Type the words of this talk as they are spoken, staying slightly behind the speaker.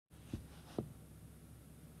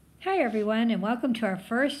Hi everyone, and welcome to our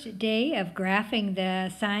first day of graphing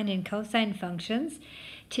the sine and cosine functions.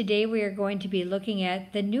 Today we are going to be looking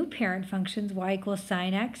at the new parent functions y equals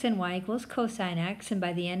sine x and y equals cosine x, and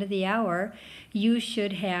by the end of the hour you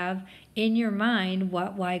should have in your mind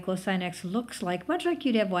what y equals sine x looks like, much like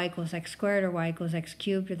you'd have y equals x squared or y equals x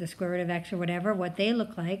cubed or the square root of x or whatever, what they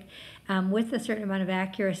look like with a certain amount of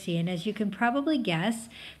accuracy. And as you can probably guess,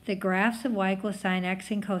 the graphs of y equals sine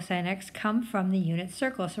x and cosine x come from the unit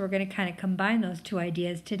circle, so we're going to kind of combine those two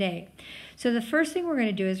ideas today. So the first thing we're going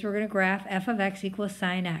to do is we're going to graph f of x equals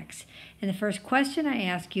sine x. And the first question I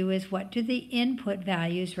ask you is, what do the input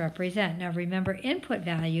values represent? Now remember, input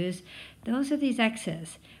values, those are these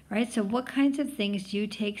x's, right? So what kinds of things do you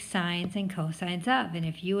take sines and cosines of? And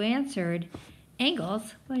if you answered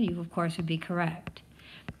angles, well, you of course would be correct.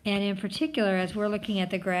 And in particular, as we're looking at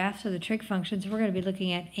the graphs of the trig functions, we're going to be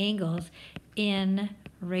looking at angles in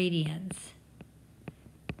radians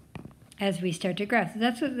as we start to graph. So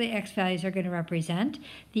that's what the x values are going to represent.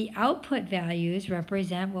 The output values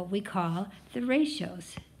represent what we call the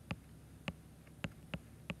ratios.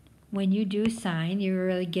 When you do sine, you're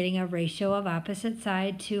really getting a ratio of opposite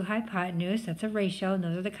side to hypotenuse. That's a ratio, and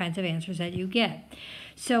those are the kinds of answers that you get.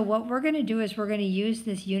 So what we're going to do is we're going to use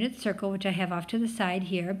this unit circle, which I have off to the side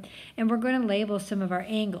here, and we're going to label some of our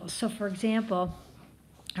angles. So for example,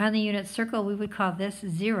 on the unit circle, we would call this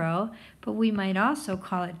 0, but we might also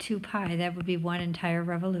call it 2 pi. That would be one entire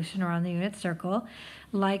revolution around the unit circle.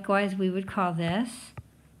 Likewise, we would call this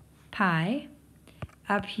pi.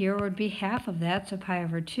 Up here would be half of that, so pi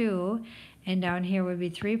over 2, and down here would be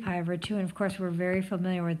 3 pi over 2, and of course we're very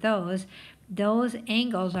familiar with those. Those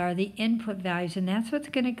angles are the input values, and that's what's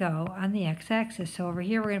going to go on the x-axis. So over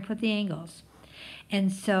here we're going to put the angles.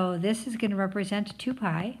 And so this is going to represent 2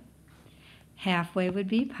 pi. Halfway would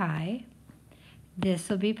be pi. This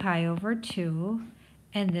will be pi over 2,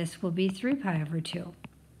 and this will be 3 pi over 2.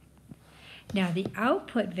 Now the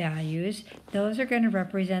output values, those are going to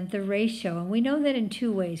represent the ratio, and we know that in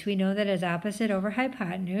two ways. We know that as opposite over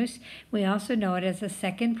hypotenuse. We also know it as the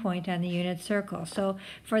second point on the unit circle. So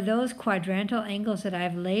for those quadrantal angles that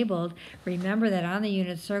I've labeled, remember that on the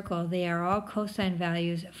unit circle they are all cosine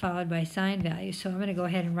values followed by sine values. So I'm going to go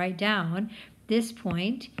ahead and write down this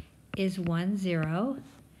point is 1, 0.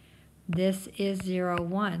 This is 0,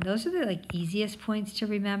 1. Those are the easiest points to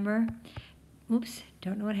remember. Oops,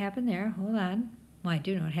 don't know what happened there. Hold on. Well, I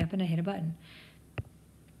do know what happened. I hit a button.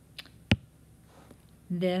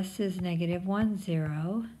 This is negative 1,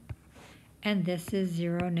 0. And this is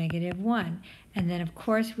 0, negative 1. And then, of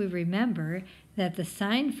course, we remember that the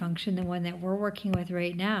sine function, the one that we're working with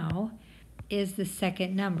right now, is the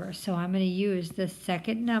second number. So I'm going to use the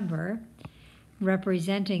second number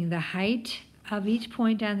representing the height of each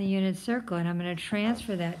point on the unit circle, and I'm going to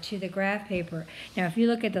transfer that to the graph paper. Now if you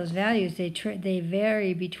look at those values, they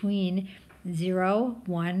vary between 0,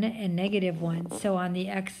 1, and negative 1. So on the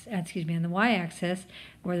on the y-axis,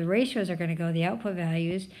 where the ratios are going to go, the output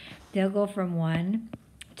values, they'll go from 1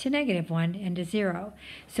 to negative 1 and to 0.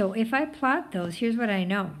 So if I plot those, here's what I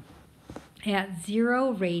know. At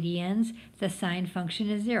 0 radians, the sine function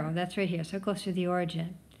is 0. That's right here, so it goes through the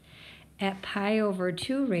origin. At pi over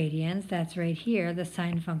 2 radians, that's right here, the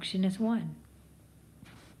sine function is 1.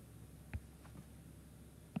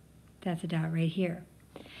 That's a dot right here.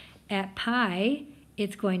 At pi,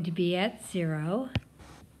 it's going to be at 0.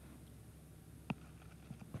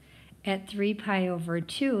 At 3 pi over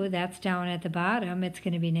 2, that's down at the bottom, it's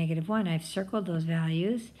going to be negative 1. I've circled those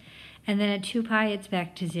values. And then at 2 pi, it's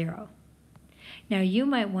back to 0. Now you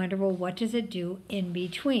might wonder, well, what does it do in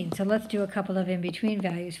between? So let's do a couple of in-between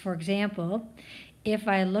values. For example, if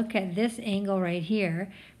I look at this angle right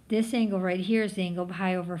here, this angle right here is the angle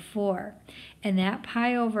pi over 4. And that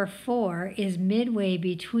pi over 4 is midway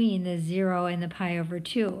between the 0 and the pi over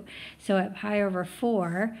 2. So at pi over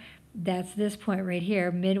 4, that's this point right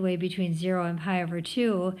here, midway between 0 and pi over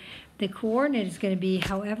 2, the coordinate is going to be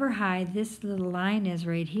however high this little line is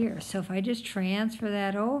right here. So if I just transfer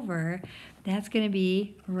that over, that's going to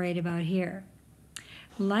be right about here.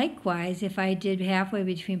 Likewise, if I did halfway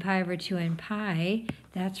between pi over 2 and pi,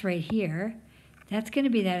 that's right here, that's going to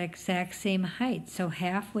be that exact same height. So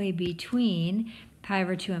halfway between pi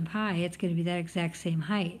over 2 and pi, it's going to be that exact same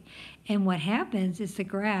height. And what happens is the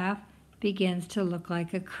graph begins to look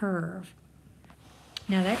like a curve.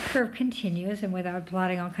 Now that curve continues, and without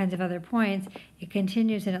plotting all kinds of other points, it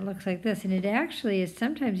continues and it looks like this. And it actually is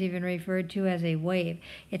sometimes even referred to as a wave.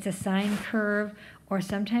 It's a sine curve, or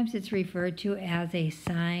sometimes it's referred to as a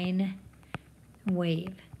sine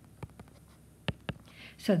wave.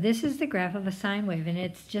 So this is the graph of a sine wave, and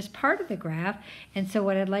it's just part of the graph. And so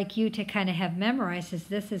what I'd like you to kind of have memorized is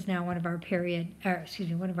this is now one of our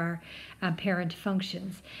one of our parent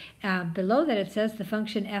functions. Below that it says the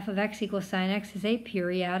function f of x equals sine x is a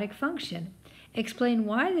periodic function. Explain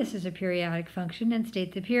why this is a periodic function and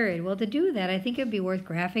state the period. Well, to do that, I think it would be worth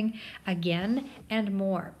graphing again and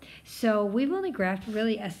more. So we've only graphed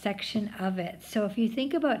really a section of it. So if you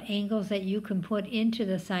think about angles that you can put into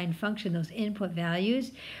the sine function, those input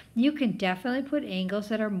values, you can definitely put angles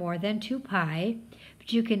that are more than 2 pi,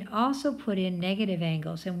 but you can also put in negative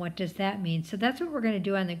angles. And what does that mean? So that's what we're going to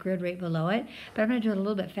do on the grid right below it, but I'm going to do it a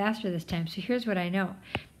little bit faster this time. So here's what I know.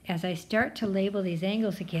 As I start to label these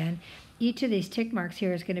angles again, each of these tick marks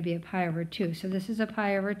here is going to be a pi over 2. So this is a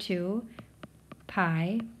pi over 2,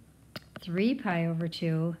 pi, 3 pi over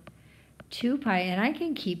 2, 2 pi, and I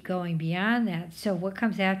can keep going beyond that. So what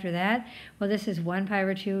comes after that? Well, this is 1 pi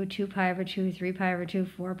over 2, 2 pi over 2, 3 pi over 2,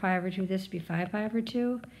 4 pi over 2. This would be 5 pi over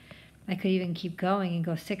 2. I could even keep going and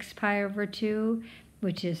go 6 pi over 2,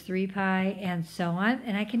 which is 3 pi, and so on.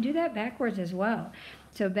 And I can do that backwards as well.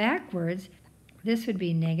 So backwards, this would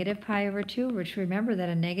be negative pi over 2, which remember that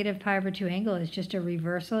a negative pi over 2 angle is just a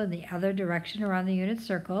reversal in the other direction around the unit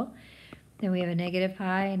circle. Then we have a negative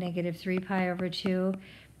pi, negative 3 pi over 2,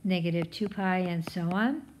 negative 2 pi, and so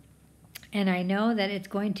on. And I know that it's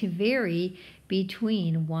going to vary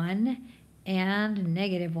between 1 and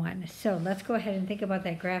negative 1. So let's go ahead and think about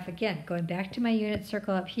that graph again. Going back to my unit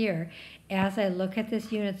circle up here, as I look at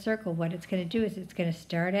this unit circle, what it's going to do is it's going to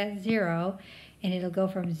start at 0, and it'll go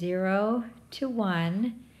from 0 to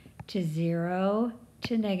 1 to 0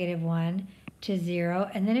 to negative 1 to 0.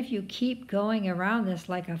 And then if you keep going around this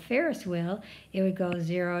like a Ferris wheel, it would go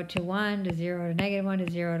 0 to 1 to 0 to negative 1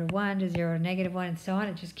 to 0 to 1 to 0 to negative 1 and so on.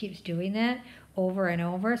 It just keeps doing that over and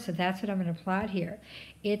over. So that's what I'm going to plot here.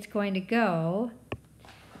 It's going to go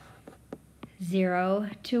 0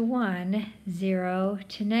 to 1, 0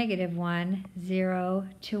 to negative 1, 0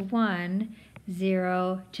 to 1,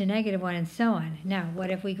 0 to negative 1, and so on. Now,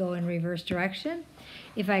 what if we go in reverse direction?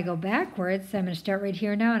 If I go backwards, I'm going to start right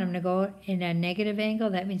here now, and I'm going to go in a negative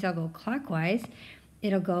angle. That means I'll go clockwise.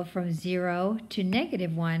 It'll go from 0 to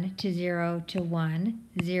negative 1 to 0 to 1,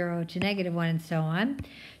 0 to negative 1, and so on.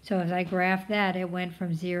 So as I graph that, it went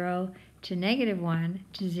from 0 to negative 1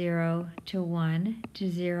 to 0 to 1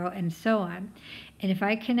 to 0, and so on. And if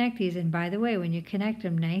I connect these, and by the way, when you connect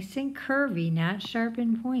them nice and curvy, not sharp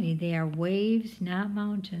and pointy, they are waves, not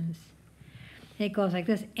mountains. It goes like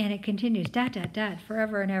this, and it continues, dot, dot, dot,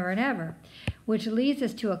 forever and ever and ever, which leads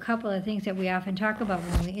us to a couple of things that we often talk about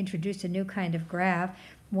when we introduce a new kind of graph.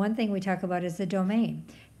 One thing we talk about is the domain.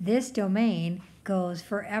 This domain goes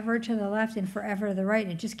forever to the left and forever to the right,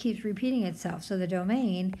 and it just keeps repeating itself. So the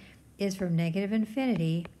domain is from negative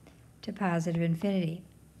infinity to positive infinity.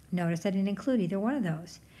 Notice I didn't include either one of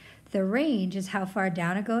those. The range is how far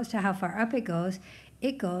down it goes to how far up it goes.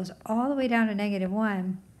 It goes all the way down to negative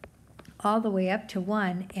 1, all the way up to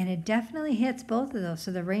 1, and it definitely hits both of those.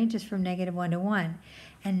 So the range is from negative 1 to 1.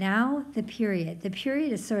 And now the period. The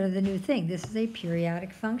period is sort of the new thing. This is a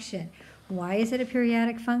periodic function. Why is it a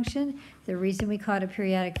periodic function? The reason we call it a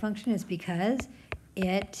periodic function is because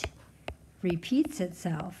it repeats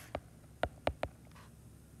itself.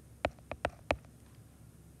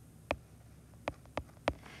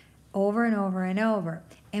 Over and over and over.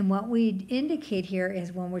 And what we indicate here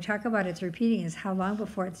is when we talk about it's repeating is how long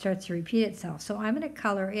before it starts to repeat itself. So I'm going to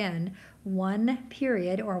color in one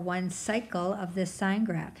period or one cycle of this sine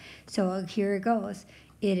graph. So here it goes.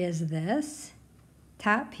 It is this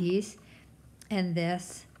top piece and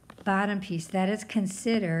this bottom piece. That is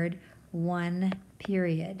considered one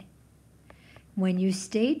period. When you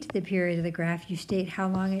state the period of the graph, you state how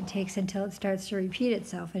long it takes until it starts to repeat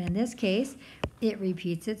itself. And in this case, it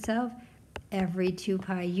repeats itself every 2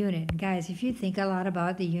 pi unit. And guys, if you think a lot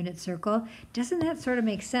about the unit circle, doesn't that sort of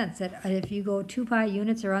make sense that if you go 2 pi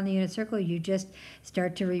units around the unit circle, you just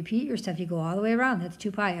start to repeat yourself. You go all the way around, that's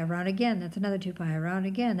 2 pi, around again, that's another 2 pi, around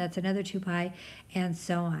again, that's another 2 pi, and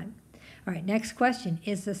so on. All right, next question.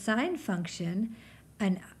 Is the sine function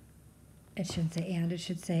it shouldn't say and, it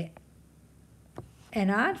should say an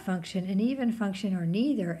odd function, an even function, or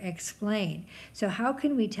neither? Explain. So how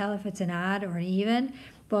can we tell if it's an odd or an even?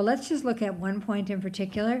 Well, let's just look at one point in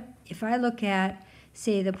particular. If I look at,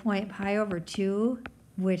 say, the point pi over 2,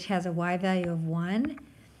 which has a y value of 1,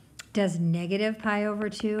 does negative pi over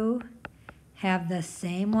 2 have the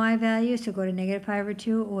same y value? So go to negative pi over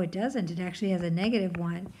 2. Oh, it doesn't. It actually has a negative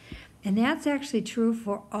 1. And that's actually true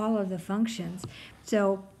for all of the functions.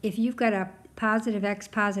 So if you've got a positive x,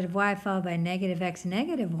 positive y, followed by negative x,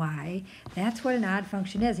 negative y, that's what an odd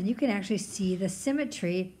function is. And you can actually see the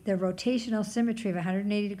symmetry, the rotational symmetry of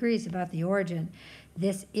 180 degrees about the origin.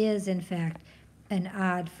 This is, in fact, an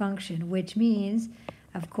odd function, which means,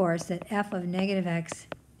 of course, that f of negative x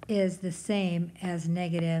is the same as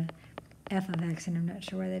negative f of x. And I'm not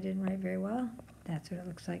sure why that didn't write very well. That's what it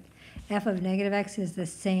looks like. F of negative x is the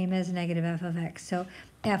same as negative f of x. So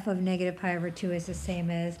f of negative pi over 2 is the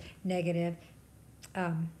same as negative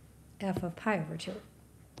f of pi over 2.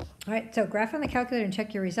 All right, so graph on the calculator and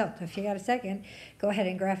check your result. So if you got a second, go ahead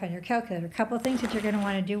and graph on your calculator. A couple things that you're going to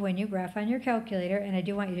want to do when you graph on your calculator, and I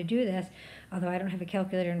do want you to do this, although I don't have a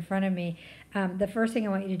calculator in front of me. The first thing I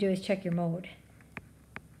want you to do is check your mode.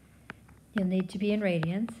 You'll need to be in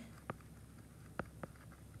radians.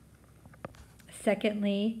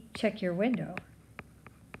 Secondly, check your window.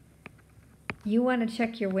 You want to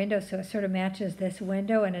check your window so it sort of matches this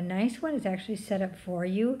window, and a nice one is actually set up for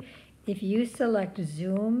you. If you select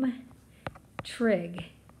Zoom Trig,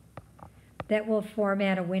 that will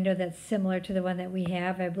format a window that's similar to the one that we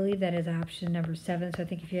have. I believe that is option number 7, so I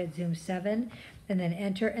think if you hit Zoom 7 and then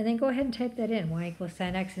enter, and then go ahead and type that in, y equals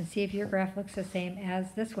sine x, and see if your graph looks the same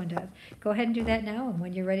as this one does. Go ahead and do that now, and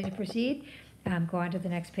when you're ready to proceed, go on to the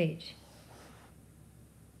next page.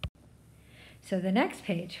 So the next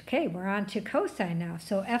page, okay, we're on to cosine now.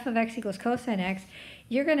 So f of x equals cosine x.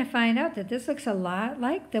 You're going to find out that this looks a lot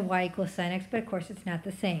like the y equals sine x, but of course it's not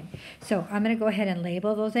the same. So I'm going to go ahead and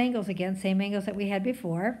label those angles again, same angles that we had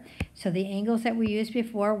before. So the angles that we used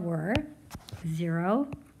before were 0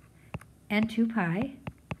 and 2 pi,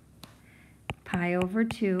 pi over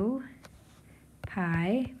 2,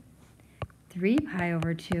 pi, 3 pi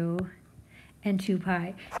over 2, and 2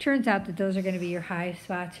 pi. Turns out that those are going to be your high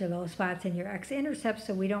spots, your low spots, and your x-intercepts,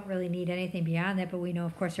 so we don't really need anything beyond that, but we know,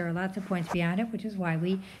 of course, there are lots of points beyond it, which is why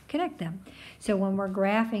we connect them. So when we're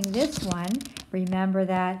graphing this one, remember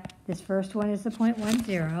that this first one is the point 1,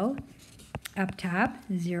 0. Up top,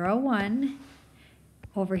 0, 1.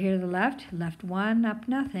 Over here to the left, left 1, up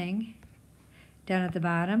nothing. Down at the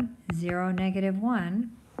bottom, 0, negative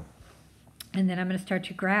 1. And then I'm going to start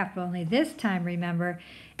to graph, but only this time, remember,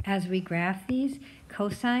 as we graph these,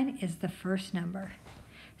 cosine is the first number.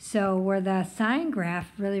 So where the sine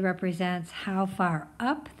graph really represents how far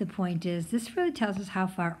up the point is, this really tells us how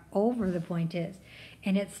far over the point is.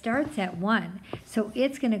 And it starts at 1. So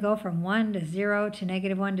it's going to go from 1 to 0 to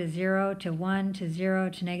negative 1 to 0 to 1 to 0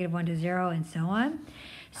 to negative 1 to 0 and so on.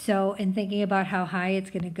 So in thinking about how high it's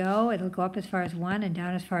going to go, it'll go up as far as 1 and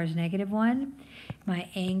down as far as negative 1. My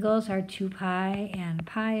angles are 2 pi and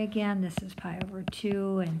pi again. This is pi over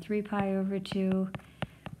 2 and 3 pi over 2.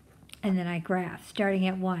 And then I graph starting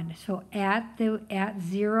at 1. So at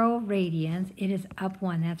 0 radians, it is up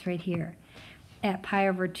 1. That's right here. At pi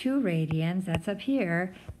over 2 radians, that's up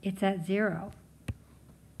here, it's at 0.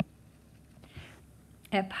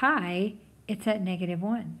 At pi, it's at negative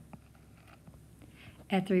 1.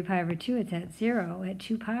 At 3 pi over 2, it's at 0. At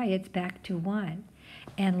 2 pi, it's back to 1.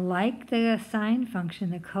 And like the sine function,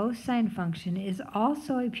 the cosine function is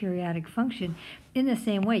also a periodic function. In the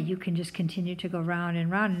same way, you can just continue to go round and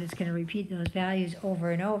round, and it's going to repeat those values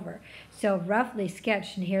over and over. So roughly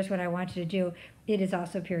sketched, and here's what I want you to do, it is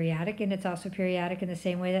also periodic, and it's also periodic in the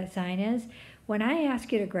same way that sine is. When I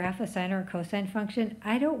ask you to graph a sine or a cosine function,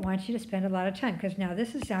 I don't want you to spend a lot of time, because now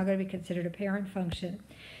this is now going to be considered a parent function.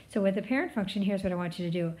 So with the parent function, here's what I want you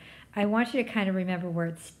to do. I want you to kind of remember where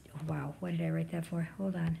it's, oh, wow, what did I write that for?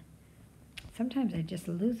 Hold on. Sometimes I just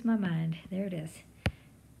lose my mind. There it is.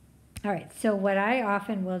 All right, so what I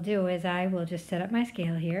often will do is I will just set up my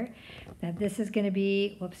scale here. That this is going to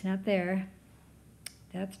be, whoops, not there.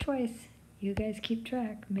 That's twice. You guys keep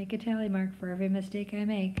track. Make a tally mark for every mistake I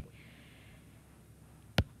make.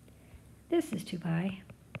 This is 2 pi.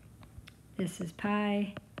 This is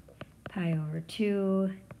pi. Pi over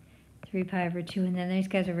 2. 3 pi over 2. And then these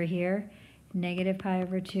guys over here. Negative pi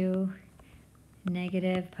over 2.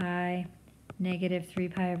 Negative pi. Negative 3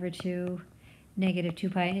 pi over 2. Negative 2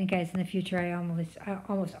 pi. And guys, in the future, I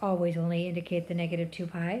almost always only indicate the negative 2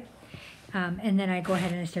 pi. And then I go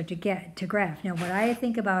ahead and I start to graph. Now, what I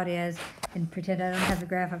think about is, and pretend I don't have the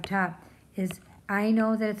graph up top, is I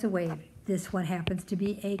know that it's a wave. This one happens to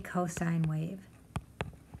be a cosine wave.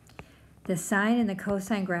 The sine and the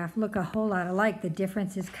cosine graph look a whole lot alike. The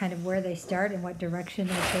difference is kind of where they start and what direction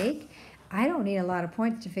they take. I don't need a lot of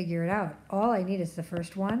points to figure it out. All I need is the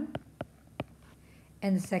first one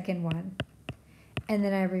and the second one. And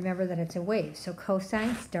then I remember that it's a wave. So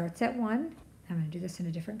cosine starts at 1. I'm going to do this in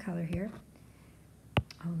a different color here.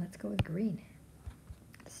 Oh, let's go with green.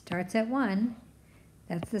 Starts at 1.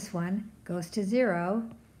 That's this one. Goes to 0.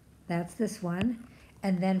 That's this one.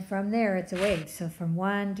 And then from there, it's a wave. So from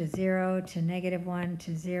 1 to 0 to -1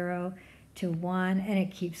 to 0 to 1, and it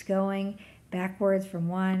keeps going backwards from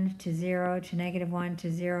 1 to 0 to -1 to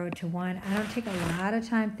 0 to 1. I don't take a lot of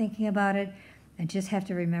time thinking about it. I just have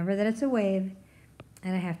to remember that it's a wave,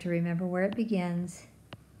 and I have to remember where it begins.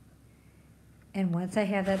 And once I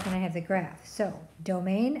have that, then I have the graph. So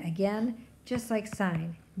domain, again, just like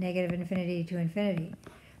sine, -infinity to infinity.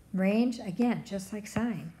 Range, again, just like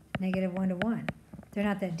sine, -1 to 1. They're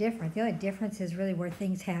not that different. The only difference is really where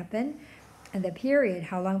things happen. And the period,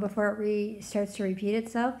 how long before it starts to repeat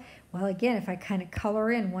itself? Well, again, if I kind of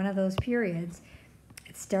color in one of those periods,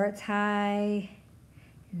 it starts high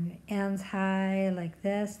and ends high like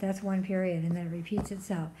this. That's one period, and then it repeats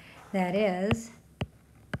itself. That is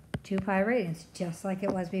 2 pi radians, just like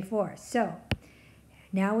it was before. So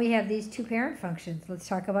now we have these two parent functions. Let's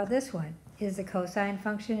talk about this one. Is the cosine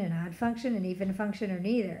function an odd function, an even function, or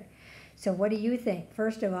neither? So what do you think?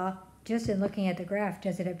 First of all, just in looking at the graph,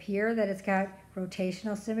 does it appear that it's got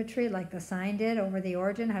rotational symmetry like the sine did over the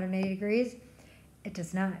origin, 180 degrees? It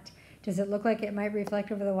does not. Does it look like it might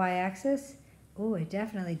reflect over the y-axis? Oh, it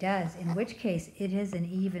definitely does, in which case it is an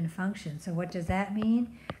even function. So what does that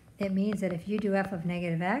mean? It means that if you do f of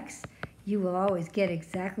 -x, you will always get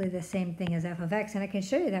exactly the same thing as f of x. And I can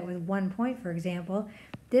show you that with 1 point, for example.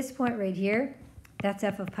 This point right here, that's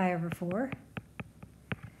f of pi over 4.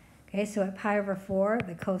 Okay, so at pi over 4,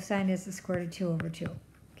 the cosine is the square root of 2 over 2.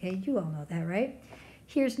 Okay, you all know that, right?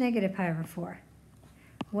 Here's negative pi over 4.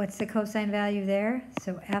 What's the cosine value there?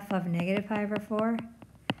 So f of negative pi over 4,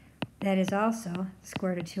 that is also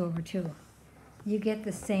square root of 2 over 2. You get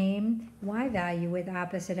the same y value with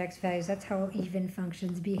opposite x values. That's how even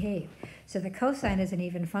functions behave. So the cosine is an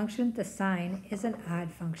even function. The sine is an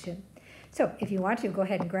odd function. So if you want to, go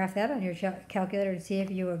ahead and graph that on your calculator to see if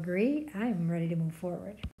you agree. I'm ready to move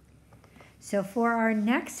forward. So for our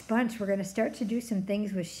next bunch, we're going to start to do some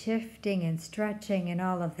things with shifting and stretching and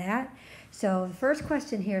all of that. So the first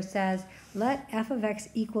question here says, let f of x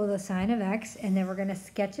equal the sine of x, and then we're going to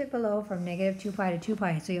sketch it below from -2 pi to 2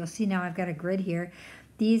 pi. So you'll see now I've got a grid here.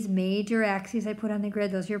 These major axes I put on the grid,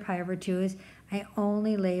 those are your pi over 2's. I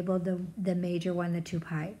only labeled the major one, the 2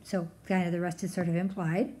 pi. So kind of the rest is sort of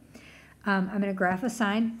implied. I'm going to graph a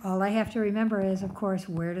sine. All I have to remember is, of course,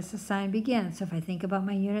 where does the sine begin? So if I think about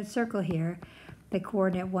my unit circle here, the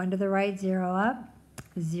coordinate 1 to the right, 0 up,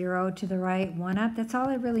 0 to the right, 1 up. That's all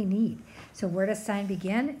I really need. So where does sine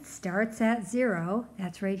begin? It starts at 0.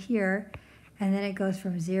 That's right here. And then it goes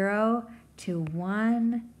from 0 to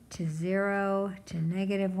 1 to 0 to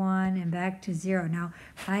 -1 and back to 0. Now,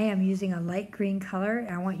 I am using a light green color.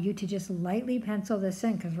 I want you to just lightly pencil this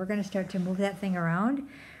in because we're going to start to move that thing around.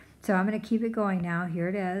 So I'm going to keep it going now. Here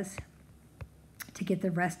it is. To get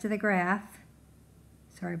the rest of the graph.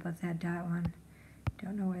 Sorry about that dot one.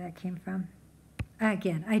 Don't know where that came from.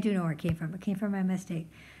 Again, I do know where it came from. It came from my mistake.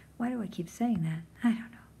 Why do I keep saying that? I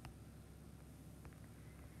don't know.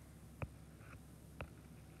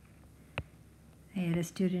 I had a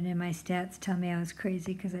student in my stats tell me I was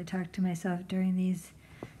crazy because I talked to myself during these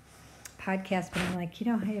podcasts, but I'm like,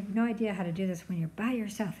 I have no idea how to do this when you're by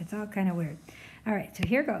yourself. It's all kind of weird. All right, so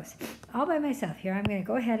here goes. All by myself. Here I'm going to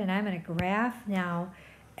go ahead and I'm going to graph now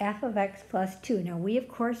f of x plus 2. Now we of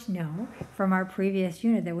course know from our previous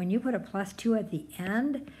unit that when you put a plus 2 at the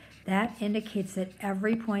end, that indicates that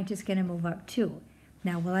every point is going to move up 2.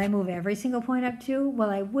 Now will I move every single point up 2? Well,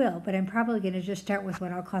 I will, but I'm probably going to just start with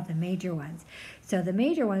what I'll call the major ones. So the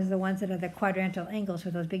major ones are the ones that are the quadrantal angles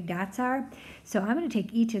where those big dots are. So I'm going to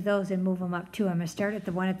take each of those and move them up 2. I'm going to start at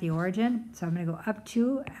the one at the origin. So I'm going to go up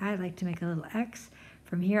 2. I like to make a little x.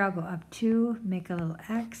 From here I'll go up 2, make a little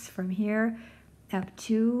x. From here up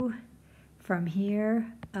 2, from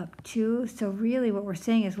here up 2. So really what we're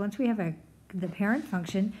saying is once we have the parent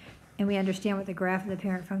function and we understand what the graph of the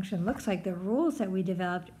parent function looks like, the rules that we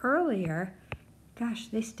developed earlier, gosh,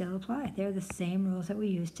 they still apply. They're the same rules that we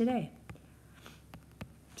use today.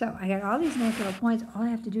 So I got all these nice little points. All I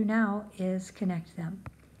have to do now is connect them.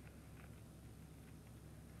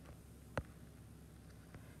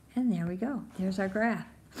 And there we go. There's our graph.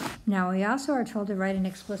 Now we also are told to write an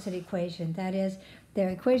explicit equation. That is, the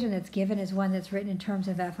equation that's given is one that's written in terms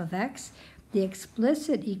of f of x. The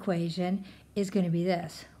explicit equation is going to be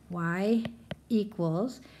this. Y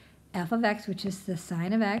equals f of x, which is the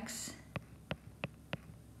sine of x,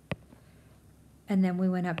 and then we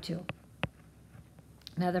went up 2.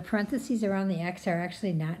 Now the parentheses around the x are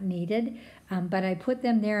actually not needed, but I put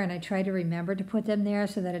them there and I try to remember to put them there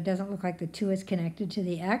so that it doesn't look like the 2 is connected to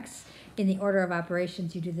the x. In the order of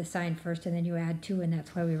operations, you do the sine first and then you add 2, and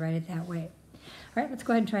that's why we write it that way. All right, let's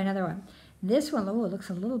go ahead and try another one. This one, oh, it looks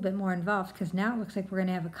a little bit more involved because now it looks like we're going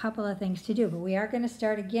to have a couple of things to do. But we are going to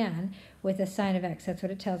start again with a sine of x. That's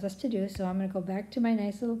what it tells us to do. So I'm going to go back to my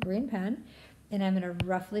nice little green pen, and I'm going to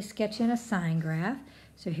roughly sketch in a sine graph.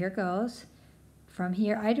 So here goes. From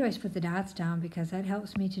here, I always put the dots down because that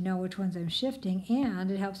helps me to know which ones I'm shifting,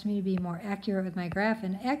 and it helps me to be more accurate with my graph.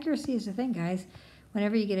 And accuracy is the thing, guys.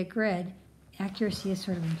 Whenever you get a grid, accuracy is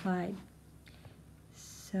sort of implied.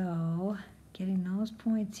 So getting those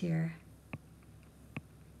points here.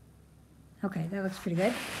 Okay, that looks pretty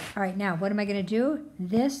good. All right, now what am I going to do?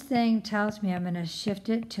 This thing tells me I'm going to shift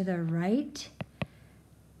it to the right,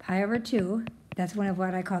 pi over 2. That's one of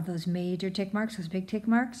what I call those major tick marks, those big tick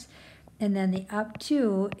marks. And then the up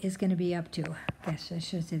 2 is going to be up 2. Yes, I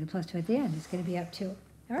should say the plus 2 at the end is going to be up 2.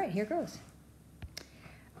 All right, here goes.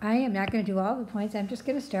 I am not going to do all the points. I'm just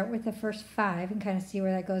going to start with the first 5 and kind of see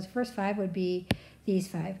where that goes. The first 5 would be these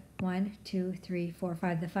 5. 1, 2, 3, 4,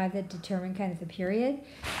 5. The 5 that determine kind of the period.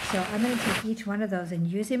 So I'm going to take each one of those and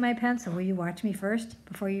using my pencil. Will you watch me first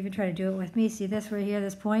before you even try to do it with me? See this right here,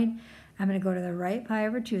 this point? I'm going to go to the right pi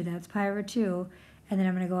over 2. That's pi over 2. And then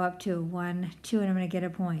I'm going to go up 2. 1, 2, and I'm going to get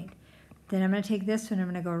a point. Then I'm going to take this one. I'm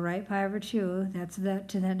going to go right pi over 2. That's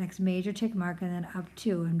to that next major tick mark, and then up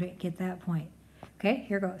 2 and get that point. Okay,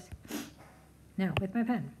 here goes. Now with my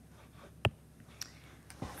pen.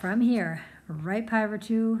 From here, right pi over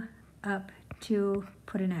 2, up 2,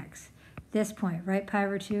 put an X. This point, right pi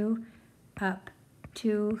over 2, up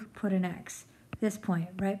 2, put an X. This point,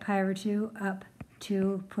 right pi over 2, up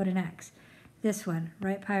 2, put an X. This one,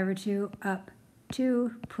 right pi over 2, up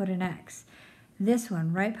 2, put an X. This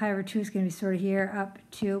one, right pi over 2 is going to be sort of here, up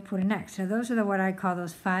 2, put an X. So those are what I call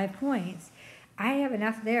those 5 points. I have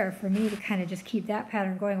enough there for me to kind of just keep that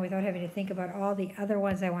pattern going without having to think about all the other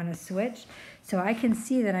ones I want to switch. So I can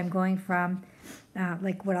see that I'm going from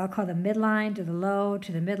like what I'll call the midline to the low,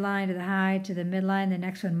 to the midline to the high, to the midline. The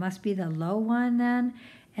next one must be the low one then.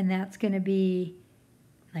 And that's going to be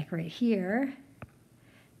like right here,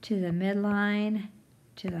 to the midline,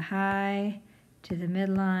 to the high, to the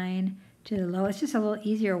midline, to the low. It's just a little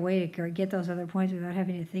easier way to get those other points without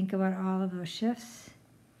having to think about all of those shifts.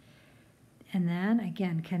 And then,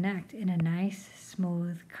 again, connect in a nice,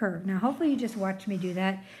 smooth curve. Now, hopefully you just watched me do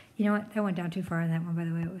that. You know what? I went down too far on that one, by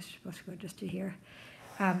the way. It was supposed to go just to here.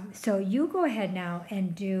 So you go ahead now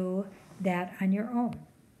and do that on your own.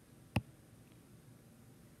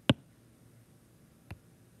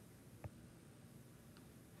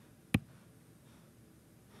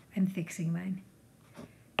 I'm fixing mine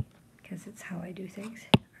because it's how I do things.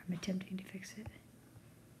 I'm attempting to fix it.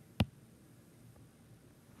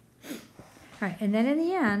 All right, and then in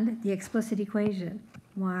the end, the explicit equation,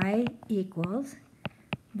 y equals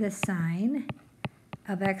the sine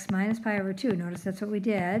of x minus pi over 2. Notice that's what we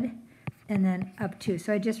did, and then up 2.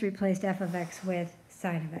 So I just replaced f of x with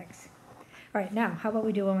sine of x. All right, now, how about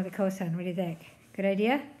we do one with a cosine? What do you think? Good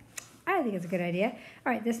idea? I think it's a good idea.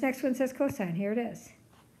 All right, this next one says cosine. Here it is.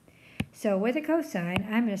 So with a cosine,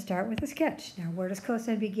 I'm going to start with a sketch. Now, where does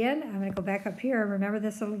cosine begin? I'm going to go back up here. Remember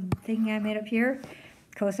this little thing I made up here?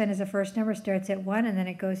 Cosine is the first number, starts at 1, and then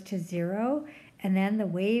it goes to 0, and then the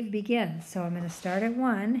wave begins. So I'm going to start at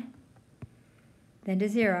 1, then to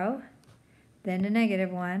 0, then to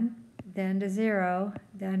negative 1, then to 0,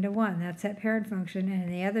 then to 1. That's that parent function, and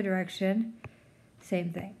in the other direction,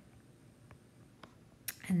 same thing.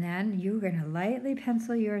 And then you're going to lightly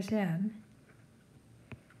pencil yours in,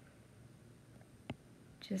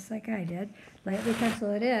 just like I did. Lightly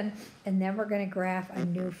pencil it in, and then we're going to graph a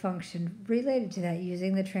new function related to that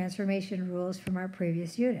using the transformation rules from our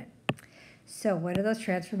previous unit. So what do those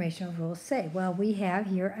transformational rules say? Well, we have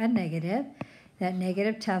here a negative. That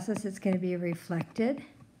negative tells us it's going to be reflected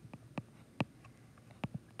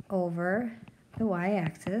over the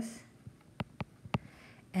y-axis,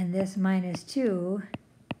 and this minus 2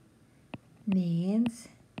 means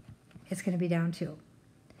it's going to be down 2.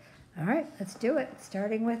 All right, let's do it.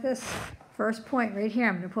 Starting with this first point right here,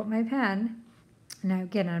 I'm going to put my pen. Now,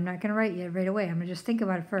 again, I'm not going to write yet right away. I'm going to just think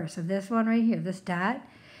about it first. So this one right here, this dot,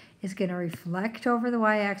 is going to reflect over the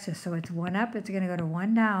y-axis. So it's 1 up, it's going to go to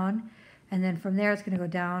 1 down, and then from there it's going to go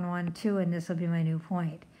down 1, 2, and this will be my new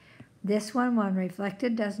point. This one, when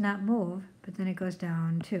reflected, does not move, but then it goes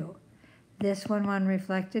down 2. This one, when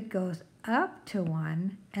reflected, goes up to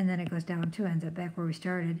 1, and then it goes down 2, ends up back where we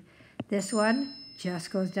started. This one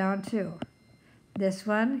just goes down 2. This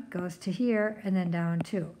one goes to here and then down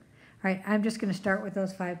 2. All right, I'm just going to start with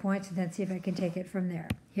those 5 points and then see if I can take it from there.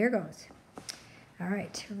 Here goes. All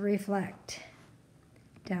right, reflect,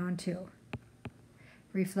 down 2.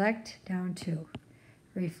 Reflect, down 2.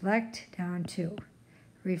 Reflect, down 2.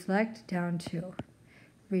 Reflect, down 2.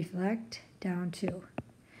 reflect, down 2.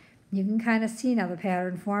 You can kind of see now the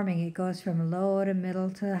pattern forming. It goes from low to middle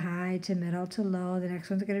to high to middle to low. The next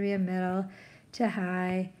one's going to be a middle to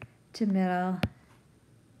high to middle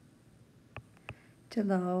to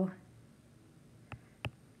low.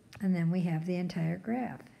 And then we have the entire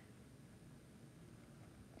graph.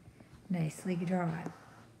 Nicely drawn.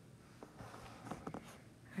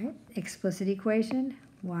 All right, explicit equation,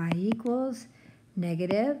 y equals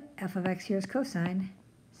negative, f of x here is cosine.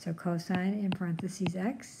 So cosine in parentheses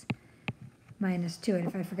x minus 2. And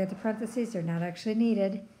if I forget the parentheses, they're not actually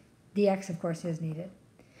needed. The x, of course, is needed.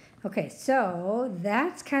 Okay, so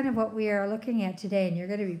that's kind of what we are looking at today, and you're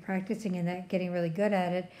going to be practicing in that, getting really good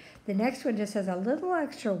at it. The next one just has a little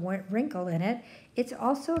extra wrinkle in it. It's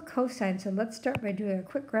also a cosine, so let's start by doing a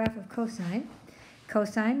quick graph of cosine.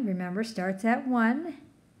 Cosine, remember, starts at 1,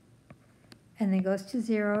 and then goes to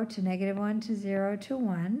 0, to -1, to 0, to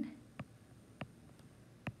 1.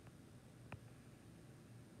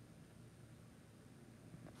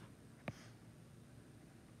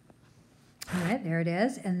 All right, there it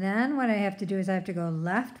is. And then what I have to do is I have to go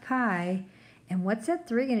left pi. And what's that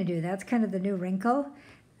 3 going to do? That's kind of the new wrinkle.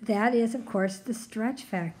 That is, of course, the stretch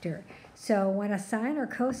factor. So when a sine or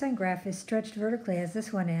cosine graph is stretched vertically, as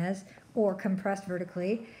this one is, or compressed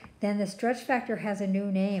vertically, then the stretch factor has a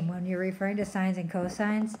new name. When you're referring to sines and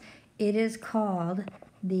cosines, it is called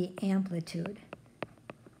the amplitude.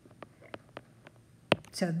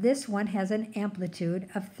 So this one has an amplitude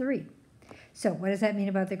of 3. So what does that mean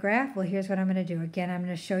about the graph? Well, here's what I'm going to do. Again, I'm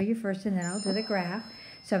going to show you first, and then I'll do the graph.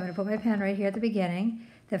 So I'm going to put my pen right here at the beginning.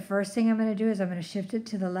 The first thing I'm going to do is I'm going to shift it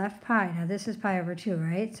to the left pi. Now, this is pi over 2,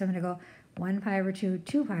 right? So I'm going to go 1 pi over 2,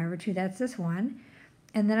 2 pi over 2. That's this one.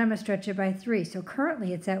 And then I'm going to stretch it by 3. So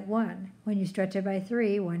currently, it's at 1. When you stretch it by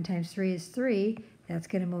 3, 1 times 3 is 3. That's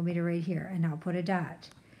going to move me to right here. And I'll put a dot.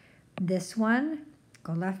 This one,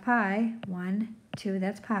 go left pi. 1, 2,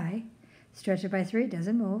 that's pi. Stretch it by 3,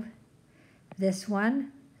 doesn't move. This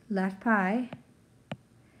one, left pi,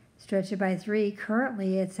 stretch it by 3.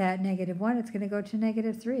 Currently, it's at -1. It's going to go to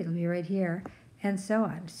 -3. It'll be right here, and so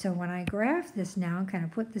on. So when I graph this now and kind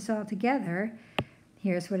of put this all together,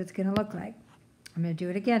 here's what it's going to look like. I'm going to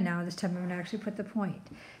do it again now. This time I'm going to actually put the point.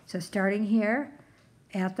 So starting here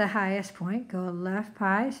at the highest point, go left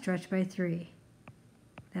pi, stretch by 3.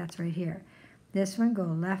 That's right here. This one, go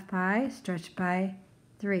left pi, stretch by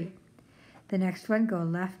 3. The next one, go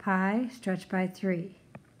left pi, stretch by 3.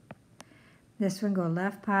 This one, go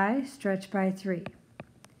left pi, stretch by 3.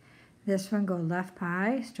 This one, go left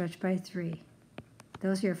pi, stretch by 3.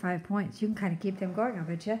 Those are your 5 points. You can kind of keep them going, I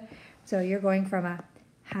bet you. So you're going from a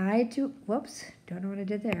high to, whoops, don't know what I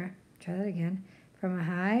did there. Try that again. From a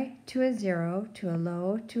high to a 0, to a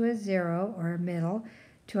low to a 0, or a middle,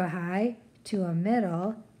 to a high, to a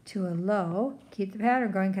middle, to a low. Keep the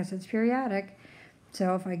pattern going because it's periodic.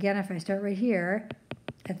 So if I start right here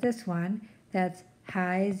at this one, that's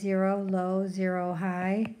high, 0, low, 0,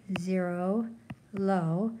 high, 0,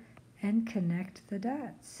 low, and connect the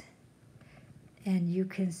dots. And you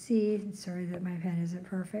can see, sorry that my pen isn't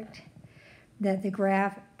perfect, that the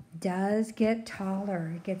graph does get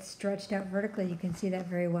taller. It gets stretched out vertically. You can see that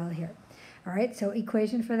very well here. All right, so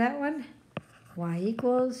equation for that one, y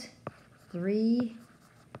equals 3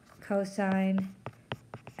 cosine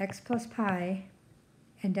x plus pi,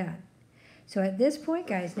 and done. So at this point,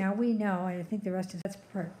 guys, now we know, and I think the rest of that's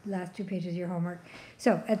part, last 2 pages of your homework.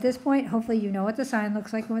 So at this point, hopefully you know what the sine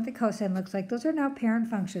looks like and what the cosine looks like. Those are now parent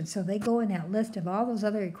functions, so they go in that list of all those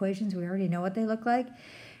other equations. We already know what they look like.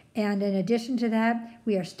 And in addition to that,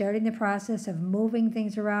 we are starting the process of moving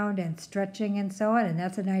things around and stretching and so on, and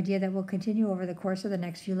that's an idea that will continue over the course of the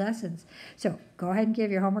next few lessons. So go ahead and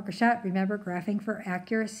give your homework a shot. Remember, graphing for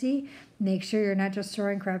accuracy. Make sure you're not just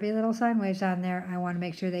throwing crappy little sine waves on there. I want to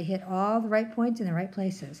make sure they hit all the right points in the right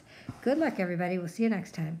places. Good luck, everybody. We'll see you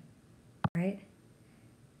next time. All right?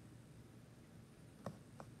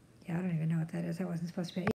 Yeah, I don't even know what that is. That wasn't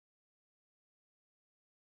supposed to be.